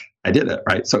like, I did it,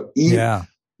 right? So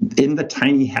in the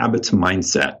tiny habits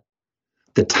mindset,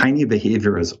 the tiny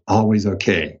behavior is always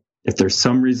okay. If there's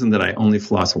some reason that I only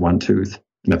floss 1 tooth,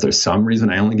 and if there's some reason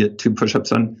I only get 2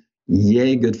 push-ups done,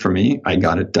 yay, good for me. I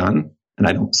got it done and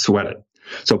I don't sweat it.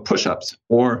 So push-ups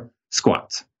or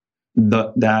squats,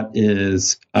 that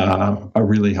is a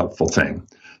really helpful thing.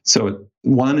 So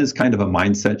one is kind of a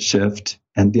mindset shift,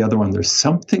 and the other one, there's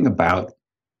something about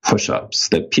push-ups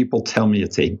that people tell me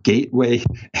it's a gateway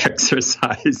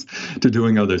exercise to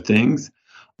doing other things.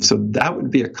 So that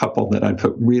would be a couple that I'd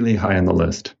put really high on the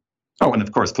list. Oh, and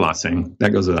of course, flossing.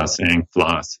 That goes without saying,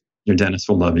 floss. Your dentist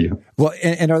will love you. Well,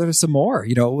 and are there some more?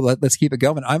 Let's keep it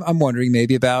going. I'm wondering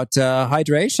maybe about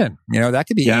hydration. That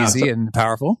could be easy and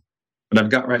powerful. What I've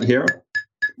got right here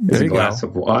is a glass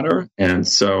of water. And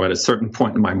so at a certain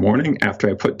point in my morning, after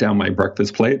I put down my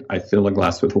breakfast plate, I fill a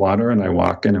glass with water and I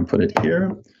walk in and put it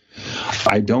here.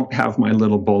 I don't have my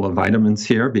little bowl of vitamins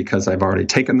here because I've already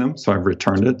taken them. So I've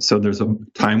returned it. So there's a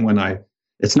time when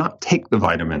it's not take the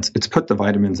vitamins, it's put the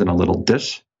vitamins in a little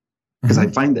dish. Because I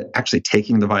find that actually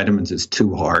taking the vitamins is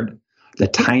too hard. The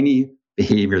tiny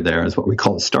behavior there is what we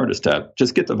call a starter step.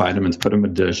 Just get the vitamins, put them in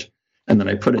a dish, and then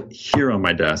I put it here on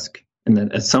my desk. And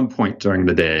then at some point during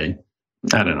the day,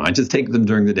 I don't know, I just take them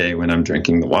during the day when I'm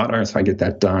drinking the water, so I get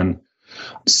that done.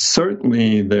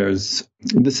 Certainly this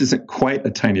isn't quite a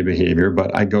tiny behavior,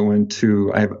 but I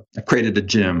created a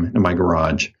gym in my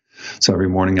garage. So every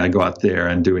morning I go out there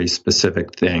and do a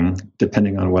specific thing,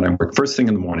 depending on what I'm working. First thing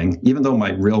in the morning, even though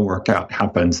my real workout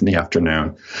happens in the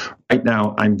afternoon. Right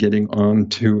now, I'm getting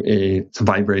onto a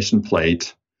vibration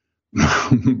plate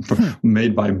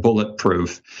made by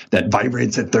Bulletproof that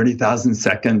vibrates at 30,000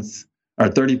 seconds or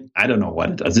 30, I don't know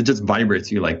what it does. It just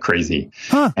vibrates you like crazy.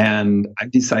 Huh. And I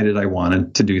decided I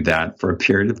wanted to do that for a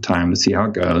period of time to see how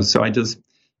it goes. So I just,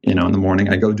 in the morning,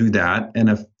 I go do that. And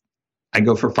if I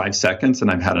go for 5 seconds and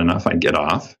I've had enough, I get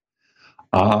off.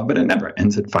 But it never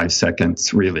ends at 5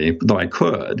 seconds, really, though I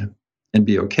could and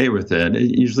be okay with it.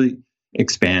 It usually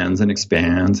expands and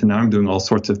expands. And now I'm doing all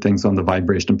sorts of things on the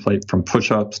vibration plate, from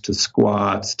push-ups to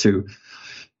squats to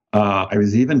I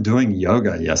was even doing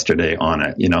yoga yesterday on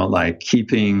it, like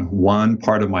keeping one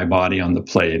part of my body on the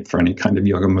plate for any kind of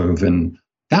yoga move. And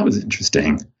that was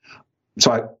interesting.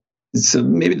 So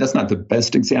maybe that's not the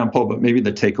best example, but maybe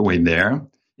the takeaway there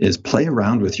is play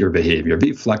around with your behavior,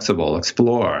 be flexible,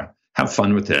 explore, have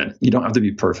fun with it. You don't have to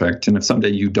be perfect. And if someday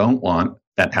you don't want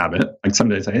that habit, like some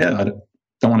days I don't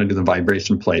want to do the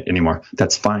vibration plate anymore,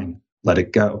 that's fine. Let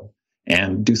it go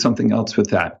and do something else with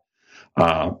that.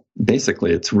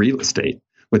 Basically, it's real estate.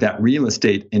 With that real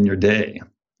estate in your day,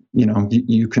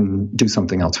 you can do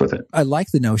something else with it. I like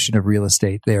the notion of real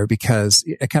estate there, because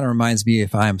it kind of reminds me,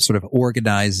 if I'm sort of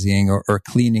organizing or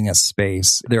cleaning a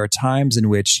space, there are times in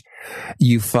which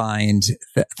you find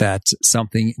that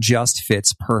something just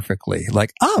fits perfectly.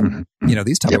 Like,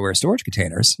 these Tupperware storage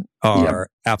containers are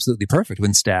absolutely perfect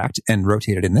when stacked and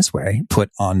rotated in this way,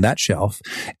 put on that shelf.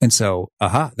 And so,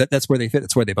 that's where they fit.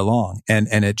 That's where they belong. And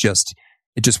it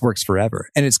just works forever.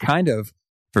 And it's kind of,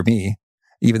 for me,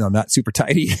 even though I'm not super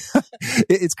tidy,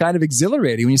 it's kind of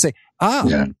exhilarating when you say,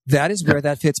 that is where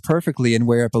that fits perfectly and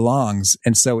where it belongs.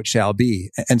 And so it shall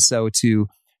be. And so to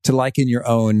liken your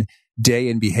own day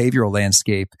and behavioral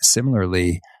landscape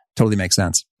similarly totally makes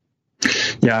sense.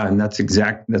 Yeah. And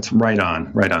that's right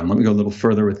on. Let me go a little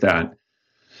further with that.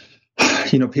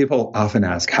 People often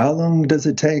ask, how long does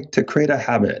it take to create a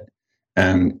habit?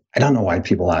 And I don't know why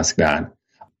people ask that,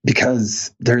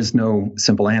 because there's no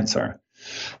simple answer.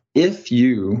 If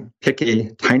you pick a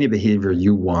tiny behavior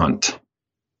you want,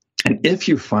 and if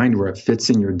you find where it fits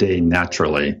in your day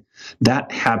naturally,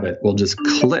 that habit will just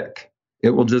click. It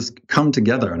will just come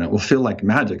together and it will feel like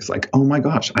magic. It's like, oh my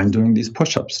gosh, I'm doing these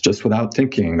push-ups just without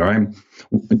thinking, or I'm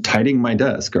tidying my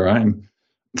desk, or I'm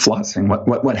flossing,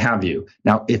 what have you.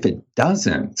 Now, if it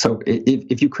doesn't, so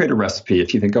if you create a recipe,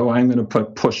 if you think, I'm going to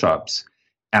put push-ups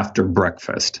after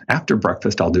breakfast. After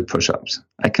breakfast, I'll do push-ups.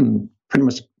 I can pretty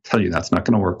much tell you that's not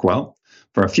going to work well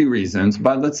for a few reasons.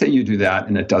 But let's say you do that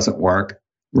and it doesn't work.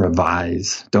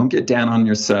 Revise. Don't get down on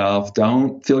yourself.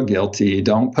 Don't feel guilty.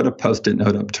 Don't put a Post-it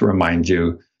note up to remind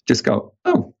you. Just go,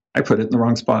 I put it in the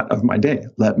wrong spot of my day.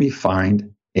 Let me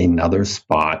find another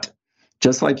spot.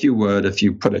 Just like you would if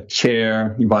you put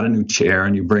you bought a new chair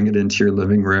and you bring it into your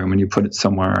living room and you put it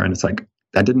somewhere and it's like,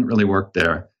 that didn't really work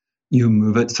there. You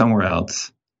move it somewhere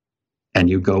else and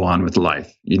you go on with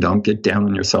life. You don't get down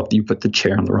on yourself. You put the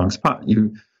chair in the wrong spot.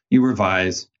 You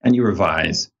revise and you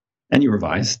revise and you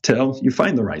revise till you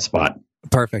find the right spot.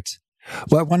 Perfect.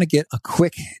 Well, I want to get a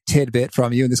quick tidbit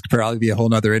from you, and this could probably be a whole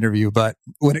nother interview, but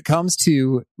when it comes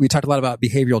to, we talked a lot about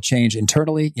behavioral change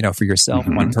internally, for yourself,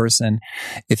 one person.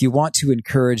 If you want to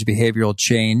encourage behavioral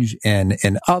change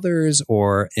in others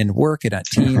or in work and at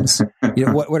teams,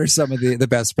 what are some of the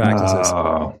best practices?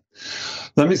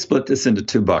 Let me split this into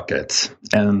two buckets.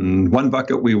 And one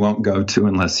bucket we won't go to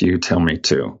unless you tell me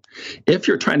to. If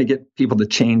you're trying to get people to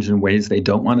change in ways they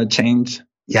don't want to change,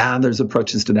 there's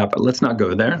approaches to that, but let's not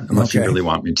go there unless you really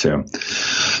want me to.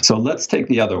 So let's take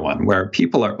the other one, where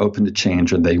people are open to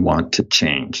change or they want to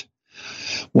change.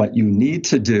 What you need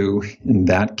to do in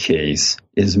that case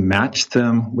is match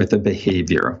them with a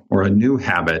behavior or a new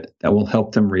habit that will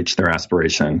help them reach their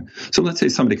aspiration. So let's say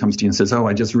somebody comes to you and says,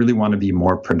 I just really want to be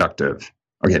more productive.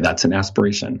 Okay, that's an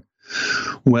aspiration.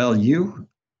 Well, you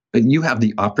have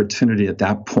the opportunity at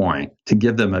that point to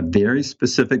give them a very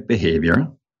specific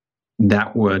behavior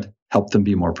that would help them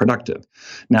be more productive.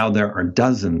 Now, there are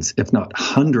dozens, if not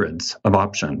hundreds, of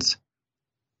options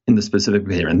in the specific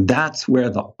behavior. And that's where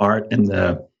the art and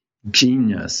the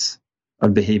genius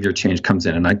of behavior change comes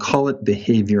in. And I call it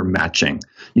behavior matching.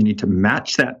 You need to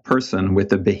match that person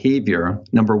with a behavior,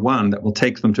 number one, that will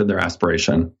take them to their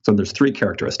aspiration. So there's three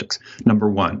characteristics. Number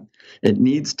one, it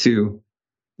needs to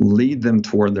lead them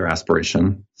toward their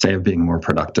aspiration, say, of being more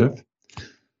productive.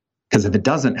 Because if it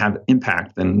doesn't have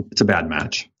impact, then it's a bad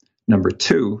match. Number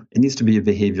two, it needs to be a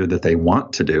behavior that they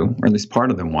want to do, or at least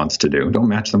part of them wants to do. Don't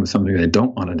match them with something they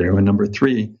don't want to do. And number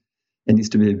three, it needs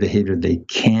to be a behavior they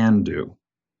can do.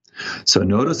 So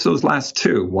notice those last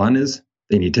two. One is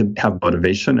they need to have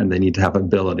motivation and they need to have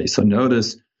ability. So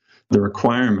notice the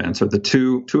requirements, or the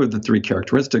two of the three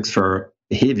characteristics for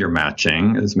behavior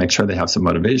matching, is make sure they have some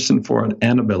motivation for it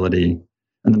and ability.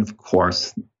 And then, of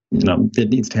course, it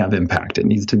needs to have impact. It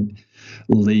needs to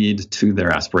lead to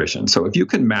their aspiration. So if you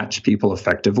can match people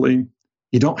effectively,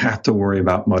 you don't have to worry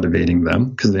about motivating them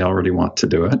because they already want to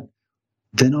do it.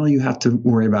 Then all you have to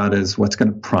worry about is what's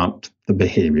going to prompt the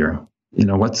behavior.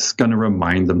 What's going to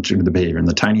remind them to do the behavior. In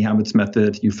the tiny habits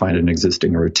method, you find an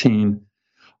existing routine,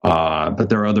 but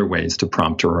there are other ways to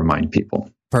prompt or remind people.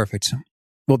 Perfect.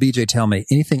 Well, BJ, tell me,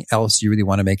 anything else you really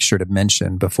want to make sure to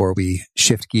mention before we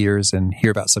shift gears and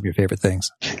hear about some of your favorite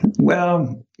things?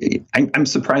 Well, I'm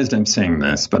surprised I'm saying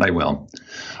this, but I will.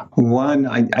 One,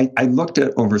 I looked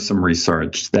at over some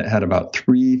research that had about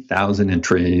 3,000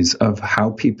 entries of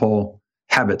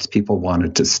habits people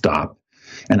wanted to stop.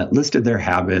 And it listed their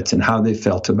habits and how they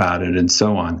felt about it and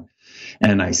so on.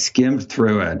 And I skimmed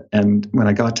through it. And when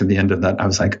I got to the end of that, I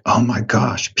was like, oh my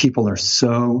gosh, people are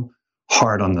so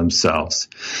hard on themselves.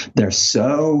 They're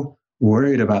so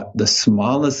worried about the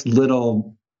smallest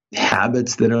little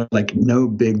habits that are like no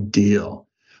big deal.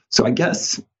 So I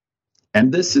guess,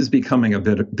 and this is becoming a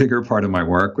bigger part of my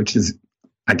work, which is,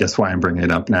 I guess, why I'm bringing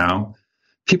it up now.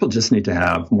 People just need to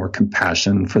have more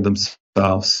compassion for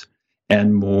themselves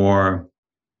and more,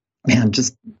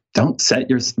 just don't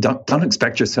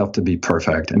expect yourself to be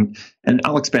perfect. And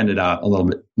I'll expand it out a little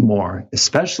bit more,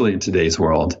 especially in today's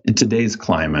world, in today's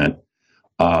climate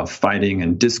of fighting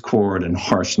and discord and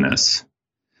harshness.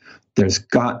 There's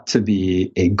got to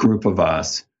be a group of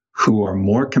us who are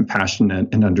more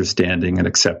compassionate and understanding and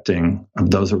accepting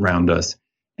of those around us.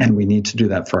 And we need to do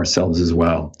that for ourselves as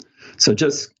well. So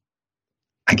just,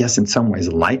 I guess, in some ways,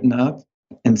 lighten up,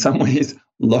 in some ways,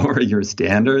 lower your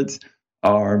standards,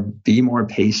 or be more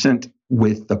patient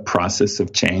with the process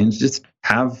of change.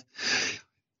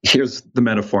 Here's the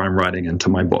metaphor I'm writing into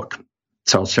my book.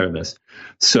 So I'll share this.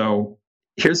 So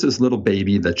here's this little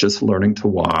baby that's just learning to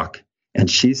walk,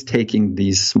 and she's taking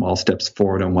these small steps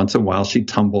forward. And once in a while, she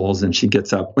tumbles and she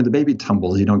gets up. When the baby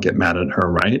tumbles, you don't get mad at her,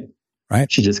 right?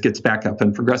 Right. She just gets back up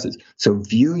and progresses. So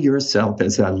view yourself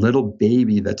as that little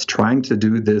baby that's trying to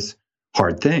do this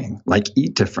hard thing, like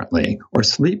eat differently or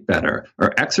sleep better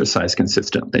or exercise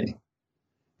consistently.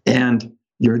 And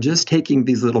you're just taking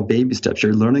these little baby steps.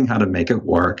 You're learning how to make it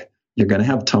work. You're going to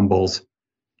have tumbles.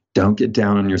 Don't get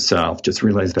down on yourself. Just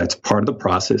realize that's part of the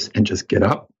process and just get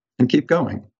up and keep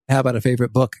going. How about a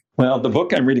favorite book? Well, the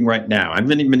book I'm reading right now, I have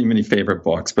many, many, many favorite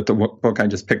books, but the book I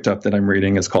just picked up that I'm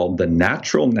reading is called The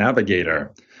Natural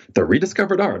Navigator, The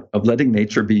Rediscovered Art of Letting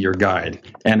Nature Be Your Guide.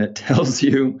 And it tells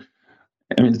you,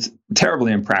 it's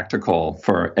terribly impractical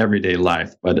for everyday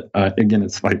life, but again,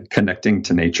 it's like connecting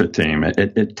to nature theme.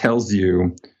 It tells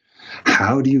you,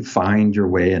 how do you find your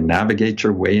way and navigate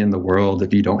your way in the world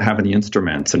if you don't have any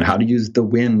instruments, and how to use the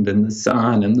wind and the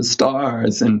sun and the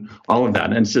stars and all of that.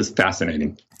 And it's just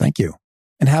fascinating. Thank you.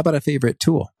 And how about a favorite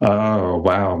tool? Oh,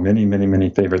 wow. Many, many, many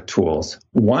favorite tools.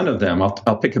 One of them,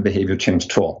 I'll pick a behavior change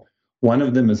tool. One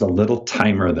of them is a little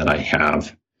timer that I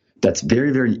have that's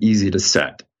very, very easy to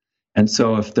set. And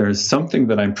so if there's something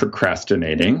that I'm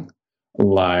procrastinating,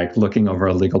 like looking over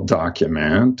a legal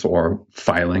document or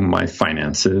filing my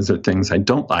finances or things I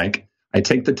don't like, I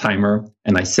take the timer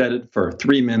and I set it for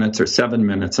 3 minutes or 7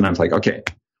 minutes. And I'm like, okay,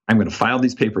 I'm going to file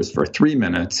these papers for 3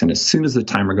 minutes. And as soon as the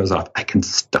timer goes off, I can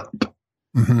stop.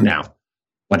 Mm-hmm. Now,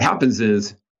 what happens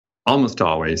is almost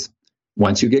always,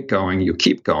 once you get going, you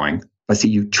keep going. But see,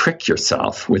 you trick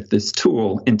yourself with this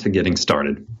tool into getting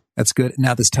started. That's good.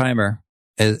 Now, this timer,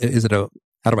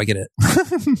 how do I get it?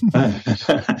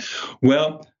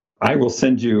 Well, I will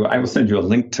send you a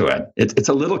link to it. It's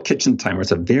a little kitchen timer.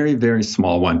 It's a very, very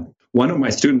small one. One of my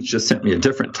students just sent me a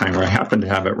different timer. I happen to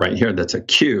have it right here. That's a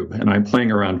cube, and I'm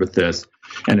playing around with this.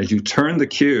 And as you turn the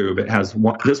cube,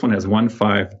 this one has 1,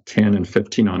 5, 10, and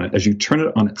 15 on it. As you turn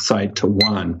it on its side to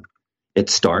 1, it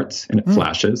starts and it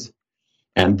flashes.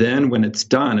 And then when it's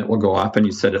done, it will go off and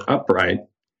you set it upright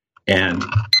and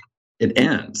it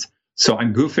ends. So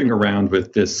I'm goofing around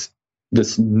with this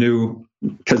new,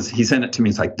 because he sent it to me.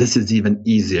 He's like, this is even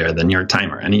easier than your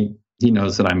timer. And he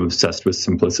knows that I'm obsessed with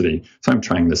simplicity. So I'm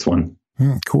trying this one.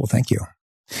 Cool. Thank you.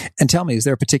 And tell me, is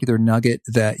there a particular nugget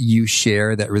that you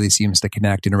share that really seems to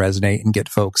connect and resonate and get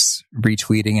folks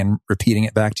retweeting and repeating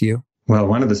it back to you? Well,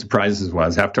 one of the surprises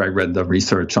was after I read the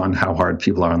research on how hard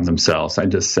people are on themselves, I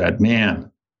just said,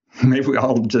 man, maybe we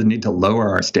all just need to lower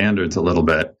our standards a little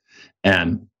bit.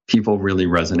 And people really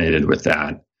resonated with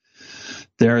that.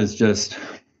 There is just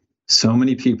so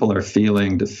many people are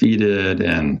feeling defeated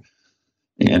and,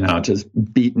 just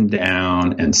beaten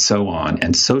down and so on.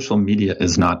 And social media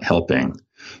is not helping.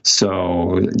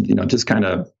 So, just kind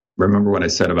of remember what I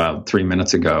said about 3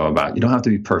 minutes ago about you don't have to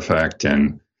be perfect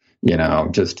and,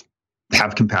 just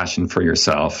have compassion for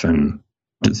yourself and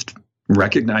just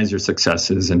recognize your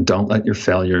successes and don't let your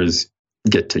failures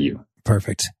get to you.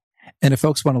 Perfect. And if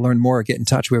folks want to learn more or get in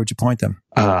touch, where would you point them?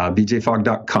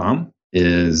 bjfogg.com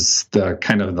is the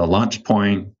kind of the launch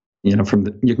point. You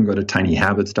can go to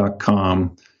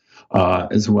tinyhabits.com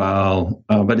as well.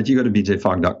 But if you go to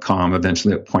bjfogg.com,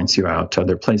 eventually it points you out to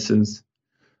other places.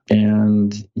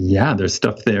 And yeah, there's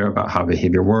stuff there about how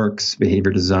behavior works,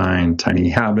 behavior design, tiny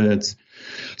habits,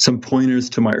 some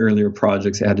pointers to my earlier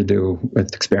projects had to do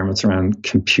with experiments around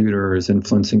computers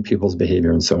influencing people's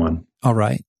behavior and so on. All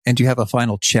right. And do you have a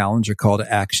final challenge or call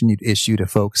to action you'd issue to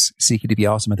folks seeking to be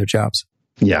awesome at their jobs?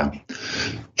 Yeah.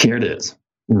 Here it is.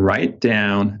 Write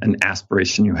down an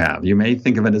aspiration you have. You may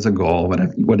think of it as a goal,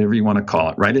 whatever you want to call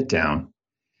it. Write it down.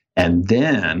 And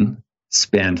then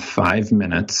spend 5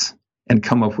 minutes and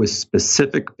come up with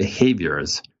specific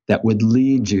behaviors that would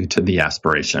lead you to the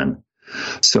aspiration.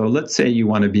 So let's say you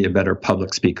want to be a better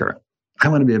public speaker. I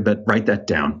want to be write that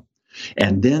down.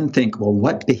 And then think, well,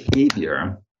 what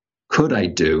behavior could I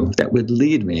do that would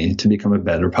lead me to become a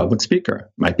better public speaker?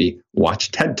 Might be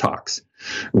watch TED Talks,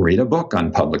 read a book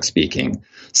on public speaking,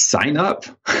 sign up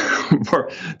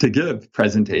to give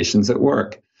presentations at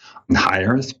work,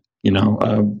 hire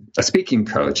a speaking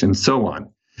coach, and so on.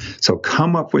 So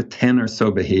come up with 10 or so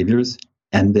behaviors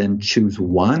and then choose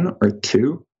 1 or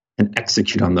 2 and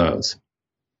execute on those.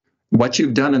 What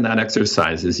you've done in that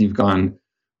exercise is you've gone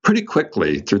pretty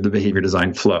quickly through the behavior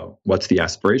design flow. What's the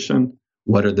aspiration?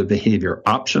 What are the behavior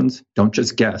options? Don't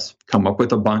just guess. Come up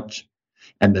with a bunch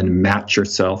and then match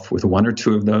yourself with 1 or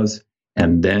 2 of those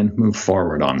and then move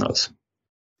forward on those.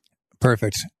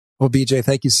 Perfect. Well, BJ,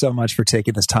 thank you so much for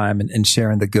taking this time and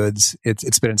sharing the goods.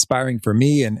 It's been inspiring for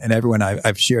me and everyone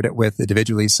I've shared it with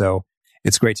individually. So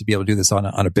it's great to be able to do this on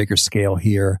a bigger scale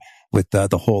here with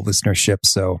the whole listenership.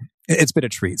 So it's been a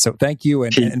treat. So thank you.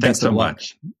 And thanks so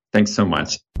much. Thanks so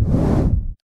much.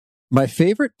 My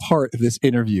favorite part of this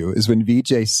interview is when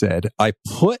VJ said, I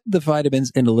put the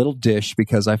vitamins in a little dish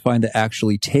because I find that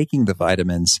actually taking the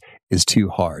vitamins is too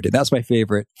hard. And that's my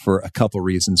favorite for a couple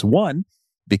reasons. One,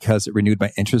 because it renewed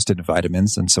my interest in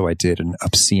vitamins. And so I did an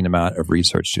obscene amount of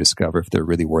research to discover if they're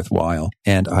really worthwhile.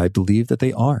 And I believe that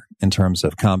they are in terms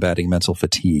of combating mental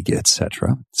fatigue,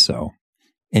 etc. So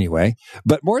anyway,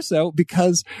 but more so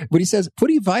because when he says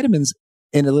putting vitamins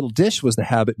in a little dish was the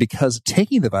habit because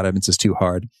taking the vitamins is too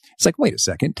hard. It's like, wait a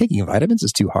second, taking vitamins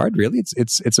is too hard? Really?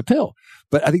 It's a pill.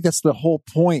 But I think that's the whole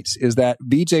point, is that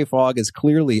BJ Fogg is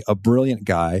clearly a brilliant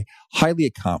guy, highly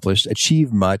accomplished,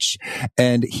 achieved much,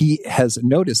 and he has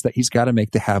noticed that he's got to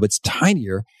make the habits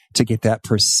tinier to get that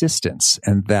persistence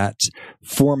and that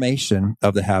formation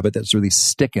of the habit that's really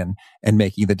sticking and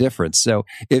making the difference. So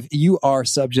if you are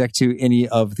subject to any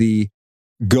of the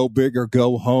go big or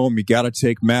go home, you got to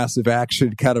take massive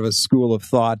action kind of a school of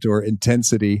thought or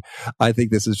intensity, I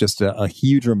think this is just a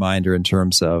huge reminder in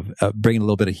terms of bringing a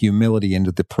little bit of humility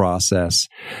into the process.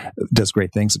 It does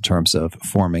great things in terms of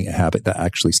forming a habit that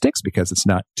actually sticks because it's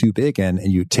not too big and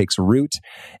it takes root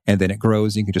and then it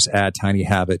grows. You can just add tiny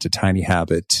habit to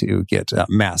get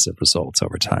massive results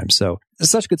over time. So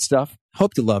such good stuff.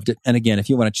 Hope you loved it. And again, if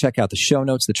you want to check out the show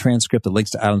notes, the transcript, the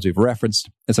links to items we've referenced,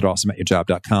 it's at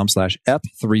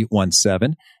awesomeatyourjob.com/EP317.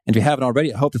 And if you haven't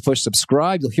already, I hope you push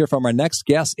subscribe. You'll hear from our next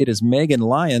guest. It is Megan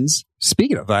Lyons.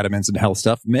 Speaking of vitamins and health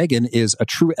stuff, Megan is a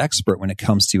true expert when it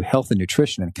comes to health and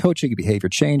nutrition and coaching, behavior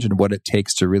change, and what it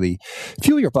takes to really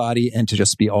fuel your body and to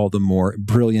just be all the more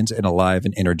brilliant and alive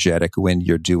and energetic when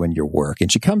you're doing your work.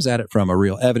 And she comes at it from a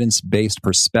real evidence-based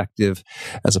perspective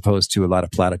as opposed to a lot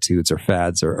of platitudes or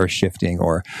fads or shifting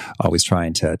or always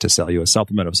trying to sell you a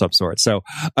supplement of some sort. So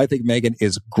I think Megan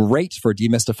is great for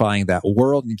demystifying that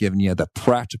world and giving you the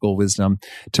practical wisdom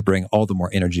to bring all the more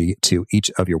energy to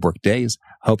each of your work days.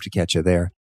 Hope to catch you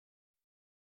there.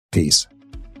 Peace.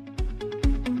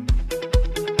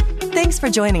 Thanks for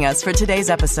joining us for today's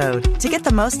episode. To get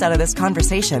the most out of this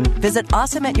conversation, visit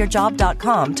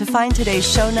awesomeatyourjob.com to find today's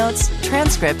show notes,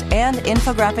 transcript, and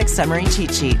infographic summary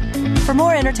cheat sheet. For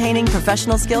more entertaining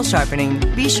professional skill sharpening,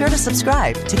 be sure to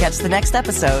subscribe to catch the next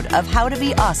episode of How to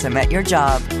Be Awesome at Your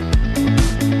Job.